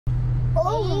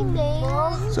Oh,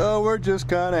 man. So we're just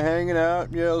kind of hanging out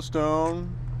in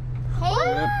Yellowstone. Hey.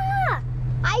 Yep.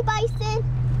 Hi, Bison.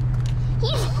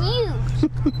 He's huge.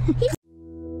 He's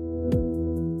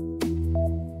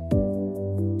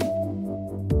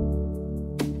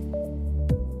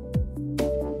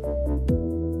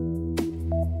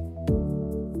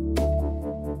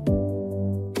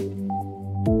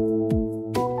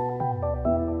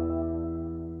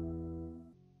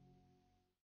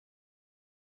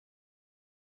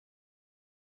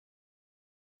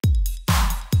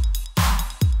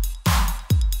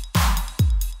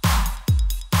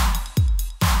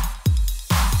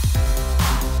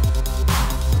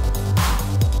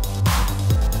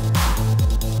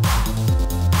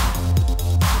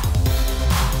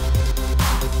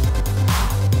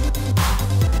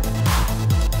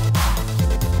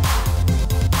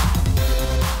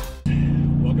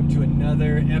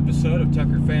episode of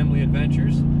Tucker Family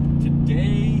Adventures.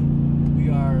 Today we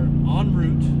are en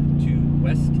route to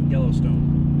West Yellowstone.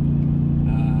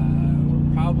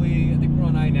 We're probably, I think we're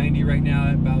on I-90 right now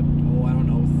at about, oh, I don't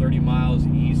know, 30 miles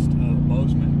east of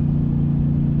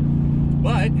Bozeman.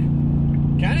 But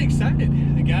kind of excited.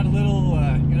 I got a little,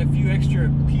 got a few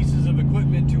extra pieces of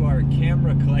equipment to our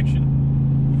camera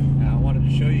collection. I wanted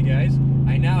to show you guys.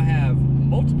 I now have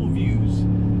multiple views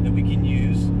that we can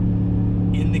use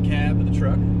in the cab of the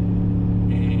truck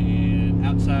and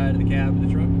outside of the cab of the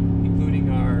truck, including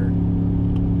our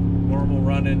normal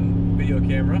running video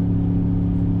camera.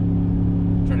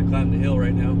 I'm trying to climb the hill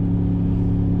right now.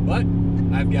 But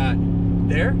I've got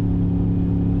there,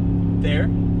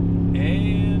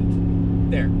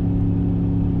 and there.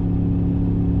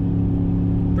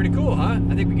 Pretty cool, huh?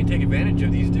 I think we can take advantage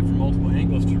of these different multiple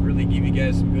angles to really give you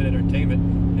guys some good entertainment.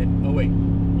 And oh wait,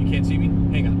 you can't see me?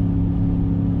 Hang on.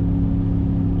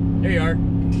 There you are.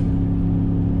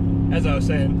 As I was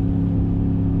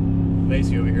saying,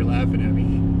 Lacey over here laughing at me.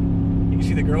 You can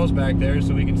see the girls back there,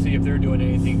 so we can see if they're doing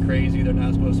anything crazy they're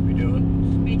not supposed to be doing.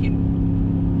 Just making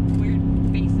weird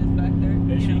faces back there.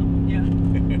 Is she? Yeah.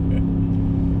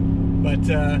 But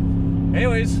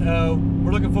anyways,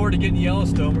 we're looking forward to getting to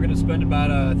Yellowstone. We're going to spend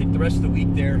about, I think, the rest of the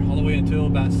week there, all the way until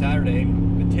about Saturday.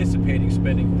 I'm anticipating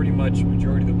spending pretty much the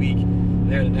majority of the week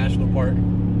there in the national park. A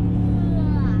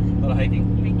lot of hiking.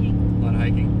 A lot of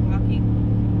hiking. Walking.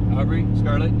 Aubrey,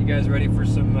 Scarlett, you guys ready for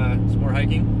some more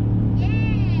hiking?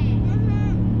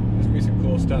 yeah. There's gonna be some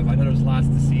cool stuff. I know there's lots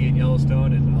to see in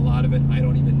Yellowstone, and a lot of it I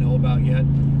don't even know about yet.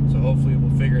 So hopefully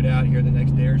we'll figure it out here the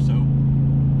next day or so.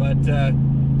 But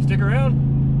stick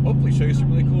around. Hopefully show you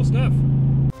some really cool stuff.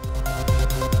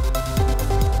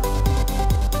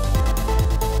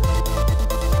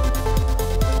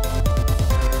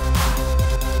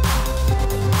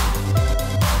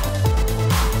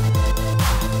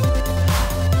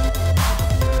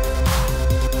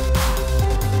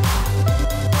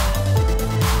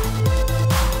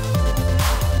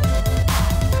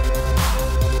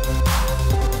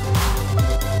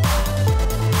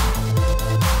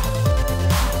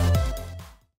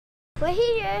 We're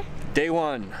here. Day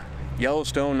one,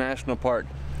 Yellowstone National Park.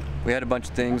 We had a bunch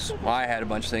of things, well, I had a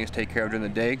bunch of things to take care of during the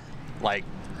day, like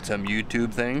some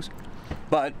YouTube things,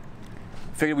 but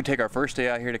figured we'd take our first day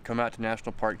out here to come out to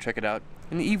National Park, check it out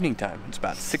in the evening time. It's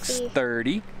about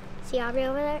 6:30. See Aubrey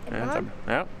over there? And Mom?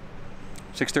 Yeah,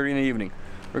 6:30 in the evening.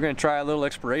 We're gonna try a little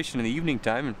exploration in the evening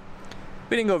time, and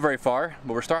we didn't go very far,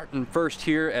 but we're starting first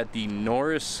here at the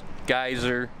Norris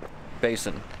Geyser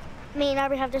Basin. Me and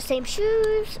Aubrey have the same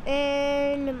shoes,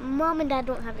 and Mom and Dad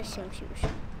don't have the same shoes.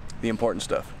 The important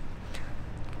stuff.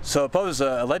 So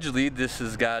allegedly this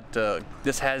has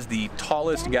the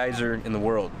tallest geyser in the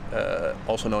world,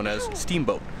 also known as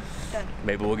Steamboat.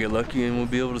 Maybe we'll get lucky and we'll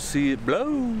be able to see it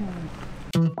blow.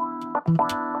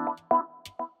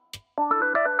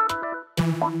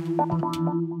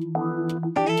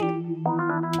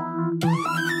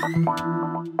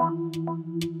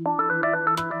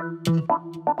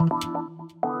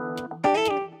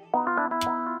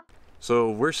 So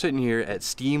we're sitting here at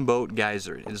Steamboat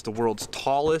Geyser. It is the world's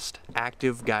tallest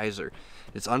active geyser.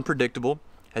 It's unpredictable,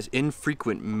 has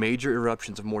infrequent major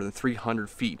eruptions of more than 300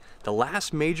 feet. The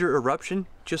last major eruption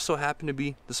just so happened to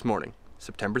be this morning,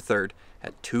 September 3rd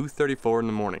at 2:34 in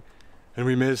the morning. And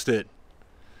we missed it.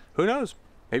 Who knows?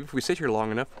 Maybe if we sit here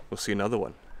long enough, we'll see another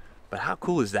one. But how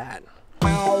cool is that?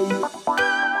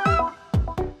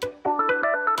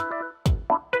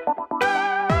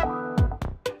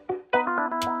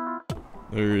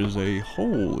 There is a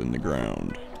hole in the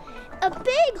ground. A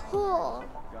big hole.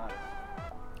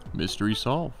 Mystery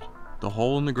solved. The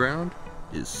hole in the ground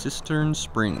is Cistern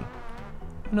Spring.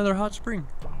 Another hot spring.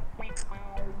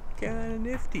 Kinda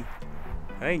nifty.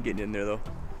 I ain't getting in there though.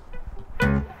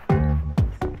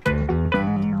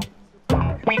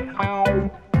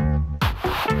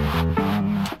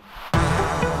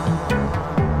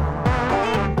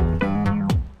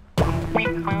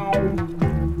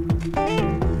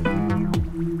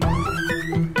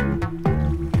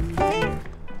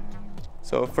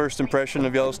 So first impression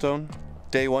of Yellowstone,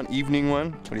 day one, evening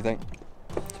one. What do you think?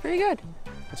 It's pretty good.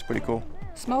 It's pretty cool.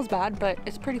 Smells bad, but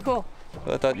it's pretty cool.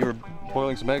 I thought you were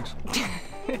boiling some eggs.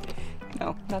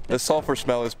 No, not The this sulfur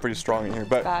smell is pretty strong in here,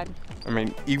 but bad. I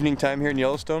mean, evening time here in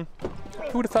Yellowstone,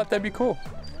 who would have thought that'd be cool?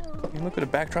 You look at a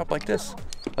backdrop like this,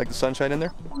 like the sunshine in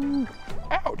there.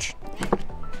 Ouch!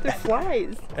 The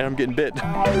flies. And I'm getting bit.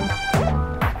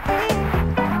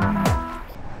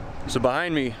 So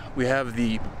behind me, we have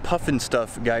the Puffin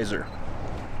Stuff Geyser.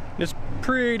 It's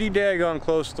pretty daggone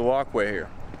close to the walkway here.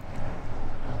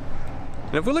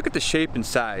 And if we look at the shape and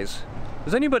size,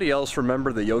 does anybody else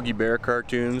remember the Yogi Bear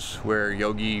cartoons where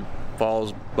Yogi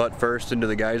falls butt first into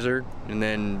the geyser and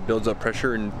then builds up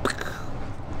pressure and I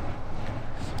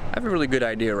have a really good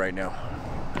idea right now.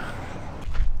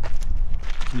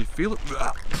 Can you feel it?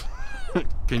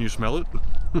 Can you smell it?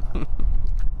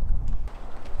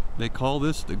 They call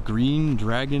this the Green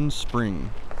Dragon Spring.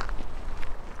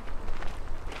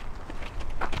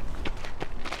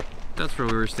 That's where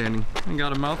we were standing. I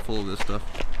got a mouthful of this stuff.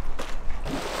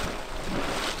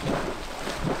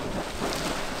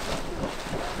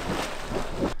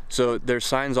 So there's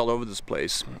signs all over this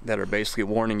place that are basically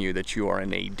warning you that you are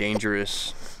in a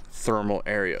dangerous thermal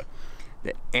area.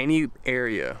 That any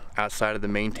area outside of the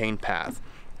maintained path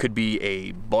could be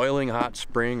a boiling hot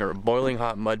spring or a boiling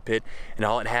hot mud pit, and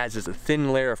all it has is a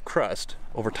thin layer of crust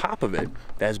over top of it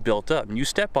that has built up. And you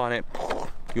step on it,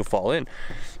 you'll fall in.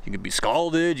 You could be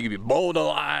scalded, you could be boiled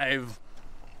alive.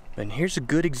 And here's a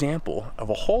good example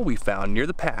of a hole we found near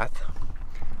the path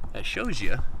that shows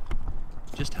you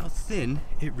just how thin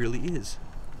it really is.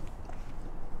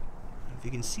 If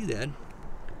you can see that,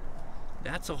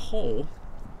 that's a hole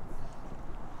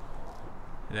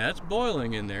that's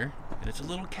boiling in there, and it's a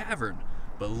little cavern.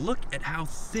 But look at how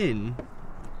thin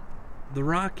the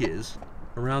rock is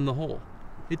around the hole.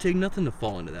 It'd take nothing to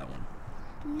fall into that one.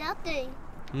 Nothing.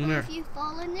 Mm. But if you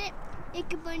fall in it, it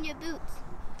could burn your boots.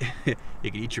 It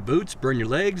could eat your boots, burn your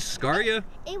legs, scar you.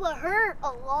 It will hurt a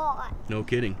lot. No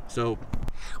kidding. So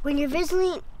When you're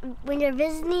visiting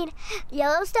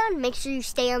Yellowstone, make sure you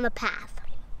stay on the path.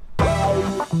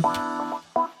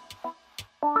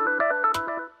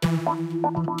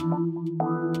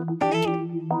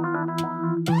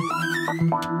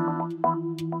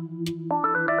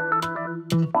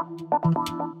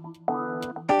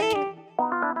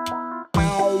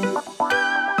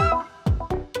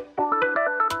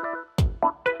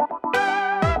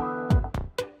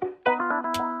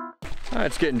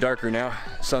 It's getting darker now.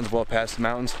 The sun's well past the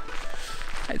mountains.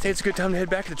 I'd say it's a good time to head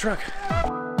back to the truck.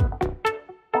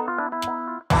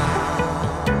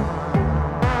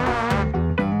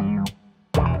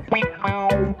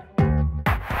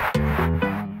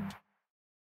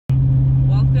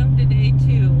 Welcome to day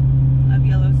 2 of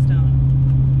Yellowstone.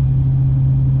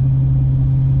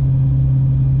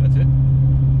 That's it?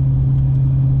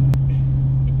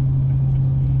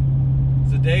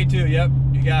 So day 2, yep,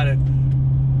 you got it.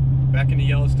 Back into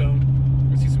Yellowstone.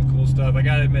 We see some cool stuff. I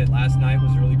gotta admit, last night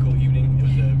was a really cool evening. It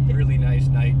was a really nice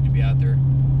night to be out there.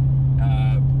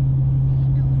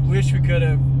 Wish we could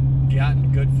have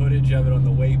gotten good footage of it on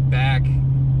the way back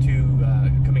to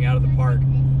coming out of the park.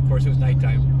 Of course, it was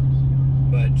nighttime.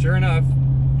 But sure enough,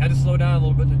 had to slow down a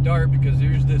little bit in the dark because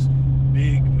there's this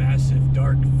big, massive,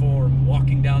 dark form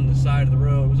walking down the side of the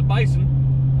road. It was a bison,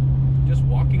 just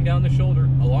walking down the shoulder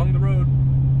along the road.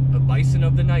 A bison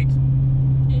of the night.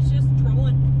 It's just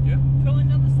trolling. Yeah. Trolling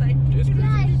down the side. Just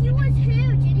Yeah, he was huge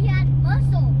and he had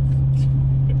muscles.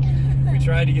 We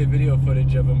tried to get video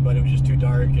footage of him, but it was just too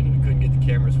dark and we couldn't get the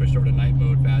camera switched over to night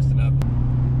mode fast enough.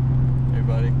 Hey,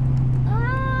 buddy.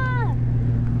 Ah!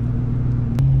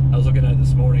 I was looking at it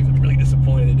this morning. I'm really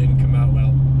disappointed it didn't come out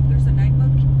well. There's a night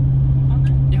mode on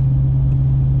there? Yeah.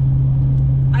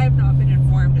 I have not been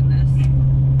informed in this.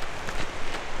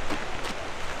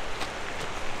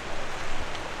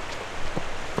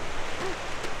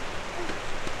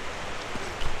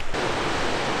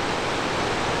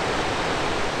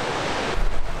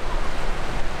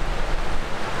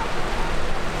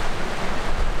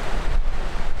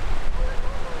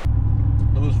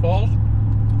 Falls?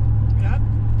 Yep.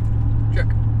 Check.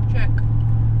 Check.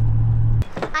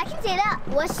 I can say that.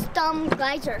 West Thumb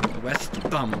Geyser. West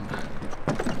Thumb.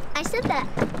 I said that.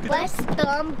 West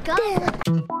Thumb Geyser.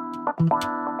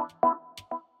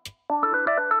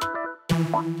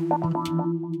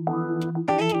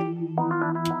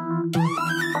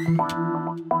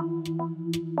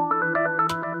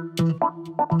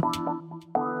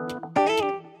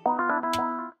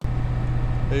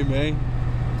 Hey, May.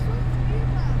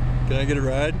 Can I get a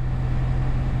ride?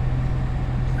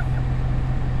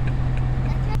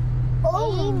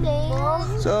 Oh,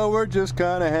 man. So we're just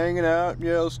kind of hanging out in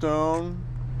Yellowstone.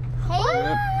 Hey.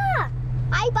 Yep.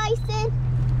 Hi, Bison.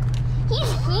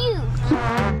 He's huge.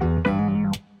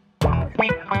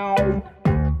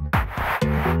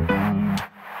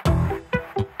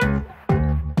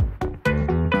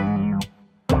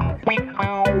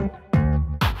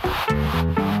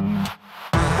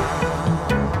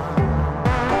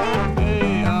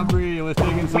 Hey, Aubrey, what's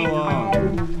taking so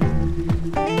long?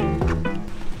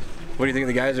 What do you think of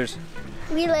the geysers?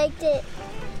 We liked it.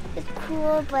 It's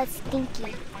cool but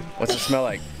stinky. What's it smell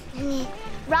like?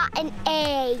 Rotten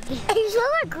egg. You smell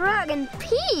like rotten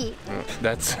pee.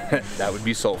 That would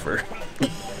be sulfur.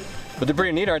 But they're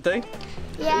pretty neat, aren't they?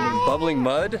 Yeah. Bubbling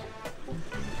mud.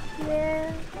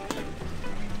 Yeah.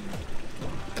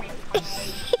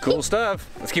 Cool stuff.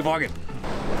 Let's keep walking.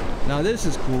 Now this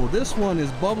is cool. This one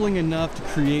is bubbling enough to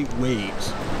create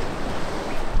waves.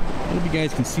 I don't know if you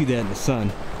guys can see that in the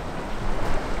sun.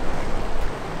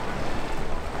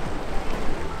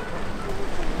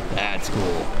 That's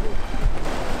cool.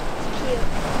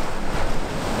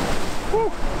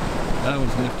 Cute. That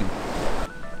one's nifty.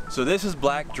 So this is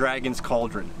Black Dragon's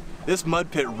Cauldron. This mud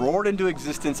pit roared into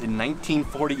existence in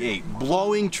 1948,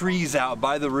 blowing trees out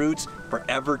by the roots,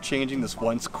 forever changing this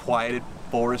once quieted,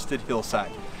 forested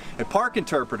hillside. A park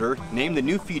interpreter named the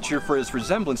new feature for its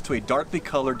resemblance to a darkly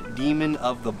colored demon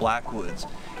of the Blackwoods.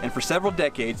 And for several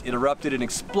decades, it erupted in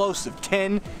explosive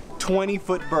 10,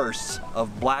 20-foot bursts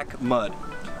of black mud.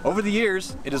 Over the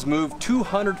years, it has moved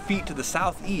 200 feet to the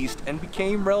southeast and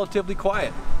became relatively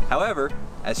quiet. However,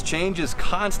 as change is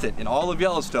constant in all of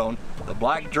Yellowstone, the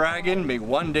Black Dragon may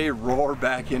one day roar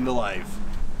back into life.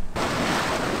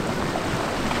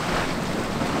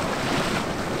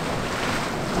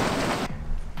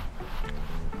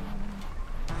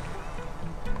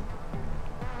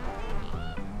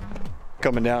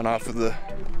 Coming down off of the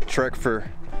trek for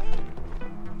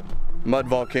Mud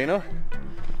Volcano.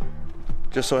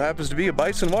 Just so happens to be a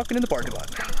bison walking in the parking lot.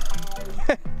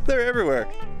 They're everywhere.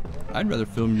 I'd rather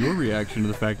film your reaction to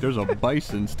the fact there's a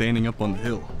bison standing up on the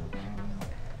hill.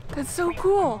 That's so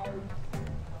cool.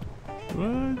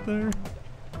 Right there.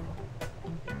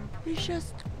 He's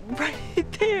just right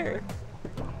there.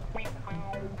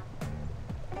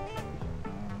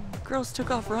 Girls took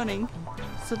off running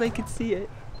so they could see it.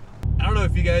 I don't know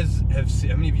if you guys have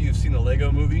seen, how many of you have seen the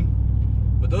Lego movie?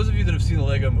 But those of you that have seen the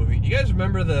Lego movie, you guys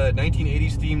remember the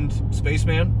 1980s themed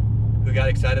spaceman who got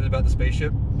excited about the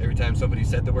spaceship every time somebody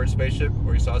said the word spaceship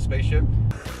or he saw a spaceship?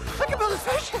 I can build a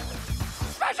spaceship!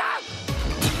 Spaceship!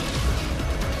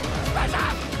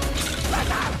 Spaceship!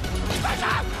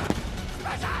 Spaceship!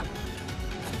 Spaceship!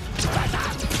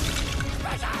 Spaceship!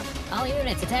 Spaceship! All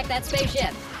units, attack that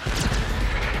spaceship.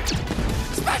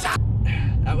 Spaceship!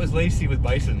 That was Lacey with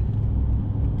Bison.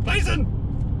 Bison!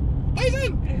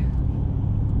 Bison!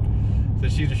 So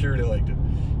she just really liked it.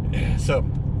 So,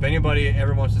 if anybody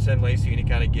ever wants to send Lacey any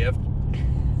kind of gift,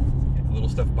 a little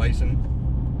stuffed bison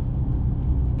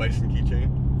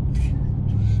keychain,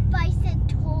 Bison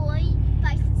toy,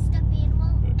 bison stuffed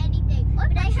animal, anything.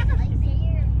 But I have a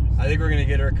bear. I think we're gonna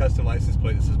get her a custom license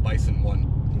plate that says Bison 1.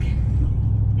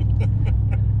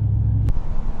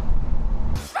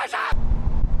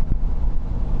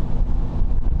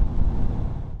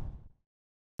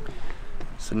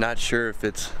 So not sure if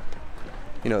it's,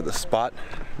 you know, the spot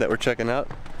that we're checking out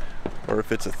or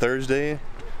if it's a Thursday,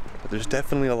 but there's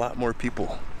definitely a lot more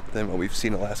people than what we've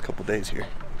seen the last couple days here.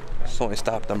 It's only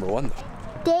stop number 1 though.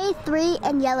 Day 3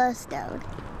 in Yellowstone.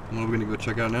 What are we gonna go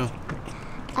check out now?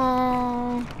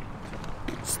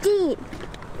 Steve.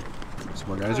 Some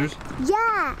more geysers?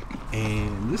 Yeah.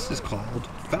 And this is called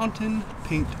Fountain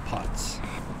Paint Pots.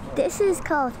 This is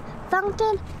called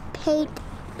fountain paint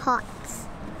pots.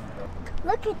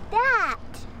 Look at that.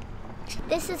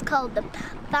 This is called the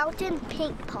fountain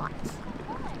paint pots.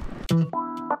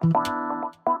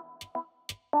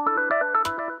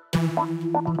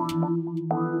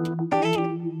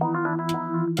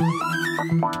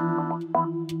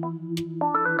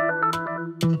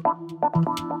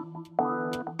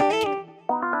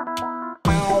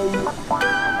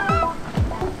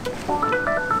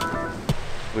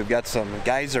 We've got some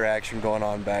geyser action going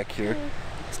on back here.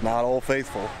 It's not Old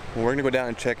Faithful. We're gonna go down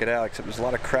and check it out, except there's a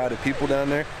lot of crowded people down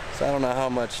there, so I don't know how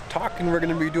much talking we're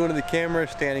gonna be doing to the camera,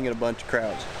 standing in a bunch of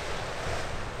crowds.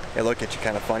 They look at you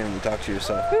kind of funny when you talk to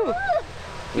yourself. Ooh,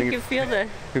 you can feel the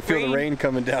the rain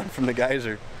coming down from the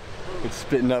geyser. It's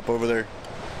spitting up over there.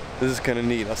 This is kind of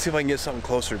neat. I'll see if I can get something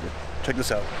closer to check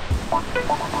this out.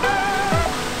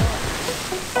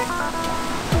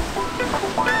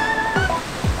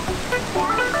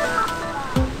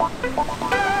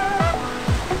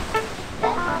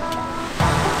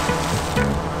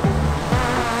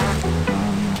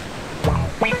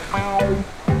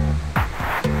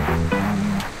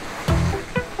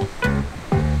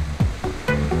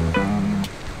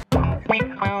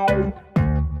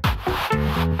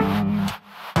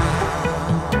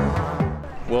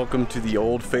 Welcome to the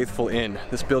Old Faithful Inn.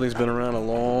 This building's been around a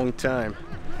long time.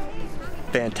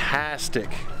 Fantastic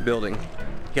building. You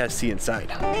gotta see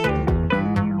inside.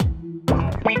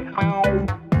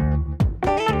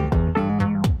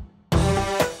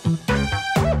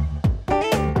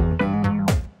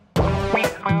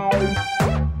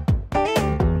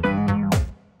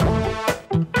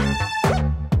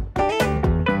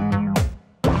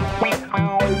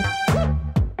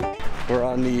 We're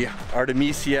on the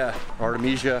Artemisia,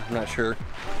 I'm not sure,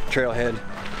 trailhead,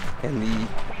 and the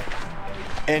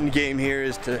end game here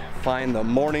is to find the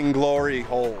Morning Glory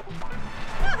hole.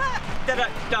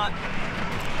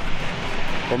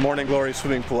 Or Morning Glory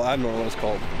swimming pool, I don't know what it's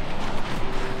called.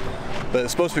 But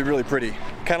it's supposed to be really pretty,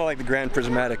 kind of like the Grand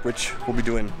Prismatic, which we'll be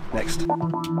doing next.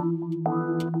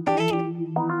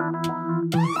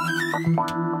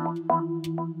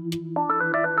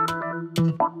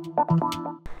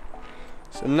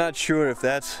 So I'm not sure if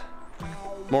that's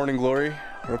Morning Glory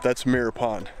or if that's Mirror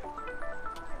Pond.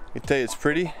 I can tell you it's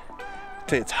pretty, I can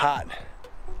tell you it's hot.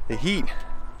 The heat,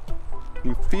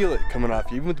 you can feel it coming off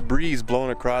you, even with the breeze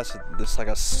blowing across it. It's like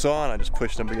a sauna just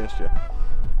pushing up against you.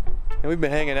 And we've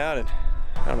been hanging out at,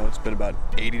 I don't know, it's been about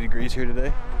 80 degrees here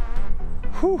today.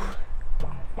 Whew.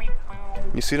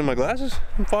 You see it in my glasses?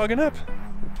 I'm fogging up.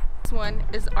 This one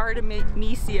is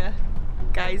Artemisia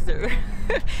geyser.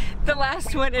 The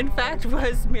last one, in fact,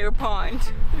 was Mirror Pond.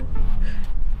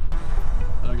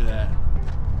 Look at that.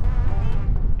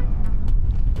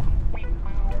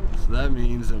 So that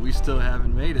means that we still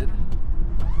haven't made it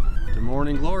to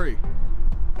Morning Glory.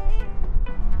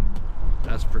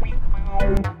 That's pretty.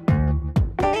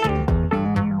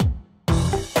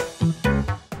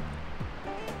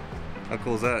 How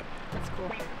cool is that? That's cool.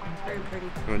 Very pretty.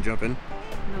 You want to jump in? No.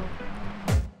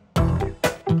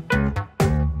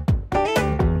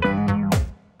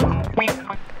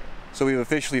 So we've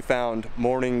officially found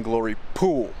Morning Glory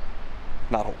pool,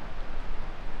 not hole.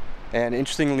 And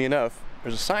interestingly enough,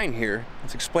 there's a sign here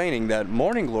that's explaining that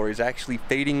Morning Glory is actually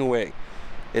fading away.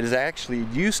 It is actually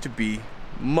used to be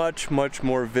much, much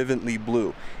more vividly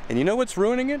blue. And you know what's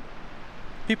ruining it?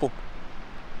 People.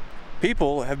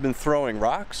 People have been throwing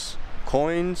rocks,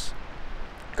 coins,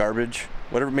 garbage,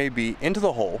 whatever it may be, into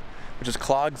the hole, which just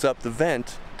clogs up the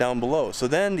vent down below. So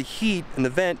then the heat in the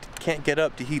vent can't get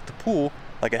up to heat the pool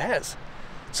like it has.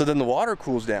 So then the water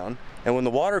cools down, and when the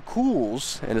water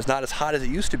cools and is not as hot as it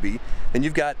used to be, then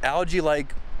you've got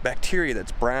algae-like bacteria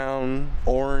that's brown,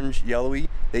 orange, yellowy.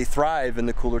 They thrive in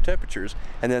the cooler temperatures,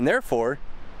 and then therefore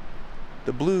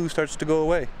the blue starts to go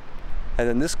away, and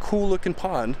then this cool looking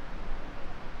pond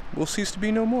will cease to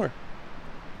be no more.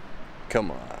 Come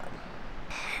on.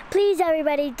 Please,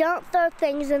 everybody, don't throw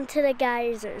things into the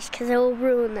geysers because it will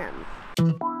ruin them.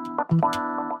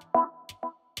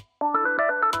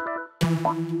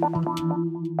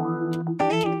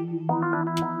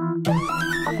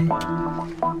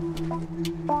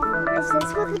 Is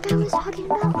this what the guy was talking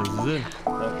about? This is it.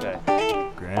 Okay.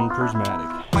 Grand Prismatic.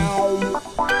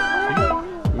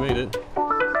 We made it.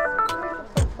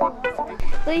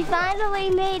 We finally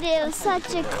made it. It was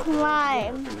such a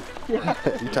climb. You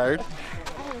tired?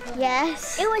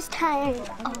 Yes. It was tiring.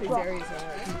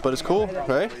 But it's cool,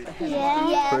 right? Yeah.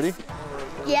 Yes. Pretty?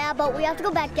 Yeah, but we have to go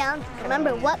back down.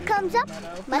 Remember, what comes up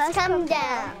must come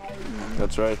down.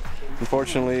 That's right.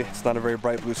 Unfortunately, it's not a very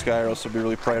bright blue sky, or else it'll be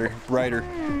really brighter,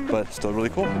 but still really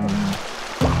cool.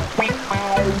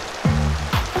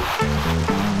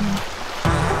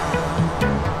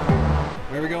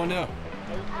 Where are we going now?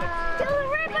 To the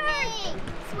river!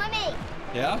 Swimming.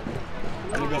 Yeah?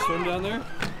 You gonna go swim down there?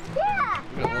 Yeah.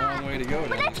 We got a long way to go.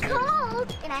 But it's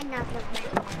cold, and I'm not going to.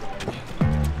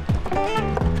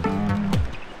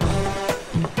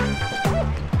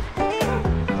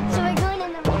 So we're going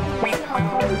in the river. It's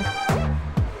cold.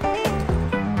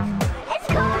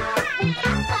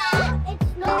 It's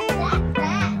not that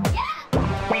bad. Yeah.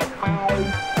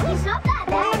 It's not that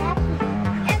bad,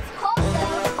 actually. It's cold,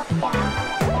 though.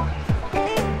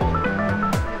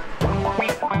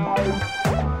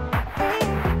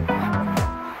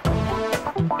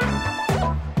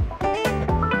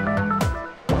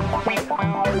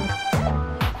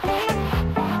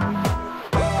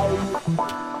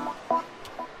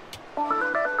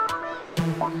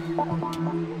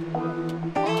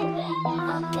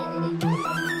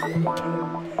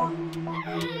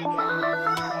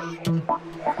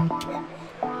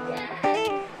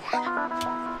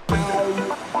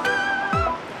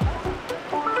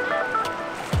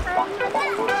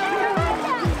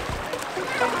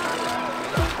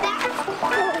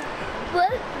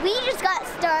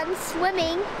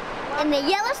 in the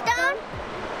Yellowstone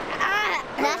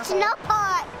National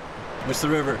Park. What's the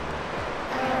river?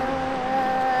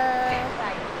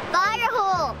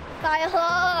 Firehole.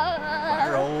 Firehole.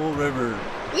 Firehole River.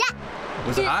 Yeah.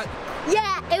 Was it hot?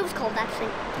 Yeah, it was cold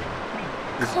actually.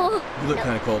 Cold. You look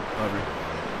kind of cold, Aubrey.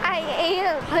 I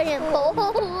am cold.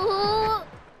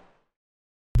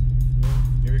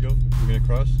 Here we go. We're gonna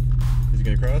cross. Is he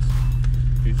gonna cross?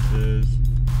 He says,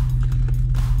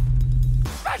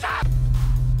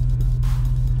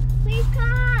 Please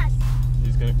cross.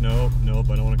 he's gonna, nope,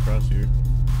 I don't want to cross here.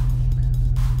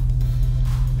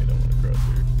 I don't want to cross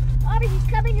here. Aubrey, he's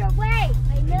coming your way.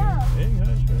 I know. Hey,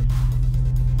 hush, hush.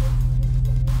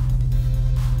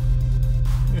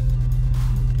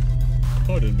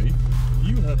 Pardon me.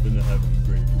 You happen to have a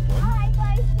great coupon. Hi,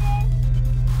 Bison.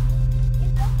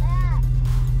 It's so fast.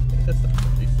 That's not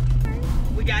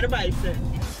nice. We got a bison.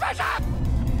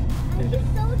 I'm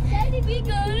just so excited. We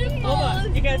got it. Hold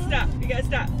on. You gotta stop. You gotta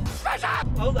stop.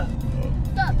 Hold up.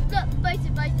 Stop, stop.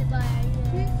 Bison, Bison, Bison.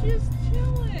 He's just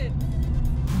chilling.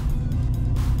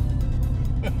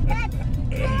 That's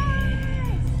nice.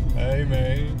 Hey,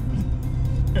 man.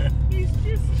 He's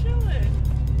just chilling.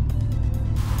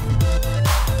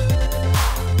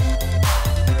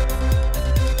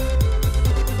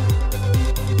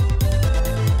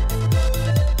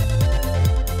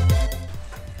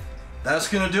 That's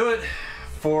gonna do it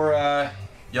for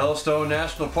Yellowstone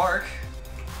National Park.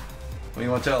 What do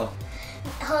you want to tell them?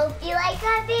 Hope you like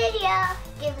our video.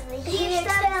 Give us a huge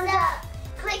thumbs up.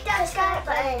 Click that subscribe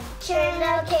button. Share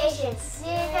notifications. See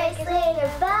you guys later.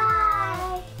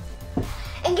 Bye.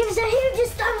 And give us a huge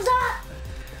thumbs up.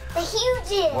 The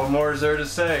hugest. What more is there to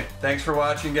say? Thanks for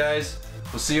watching, guys.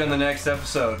 We'll see you on the next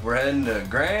episode. We're heading to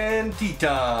Grand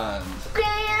Tetons.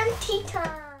 Grand Teton.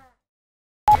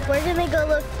 We're gonna go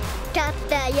look at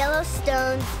the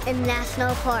Yellowstone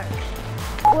National Park.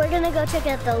 We're gonna go check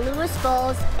out the Lewis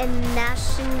Falls and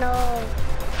National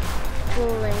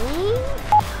Plain.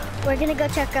 We're gonna go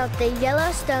check out the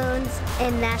Yellowstone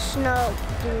and National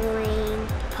Plain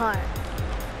Park.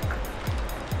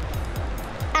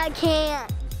 I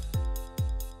can't.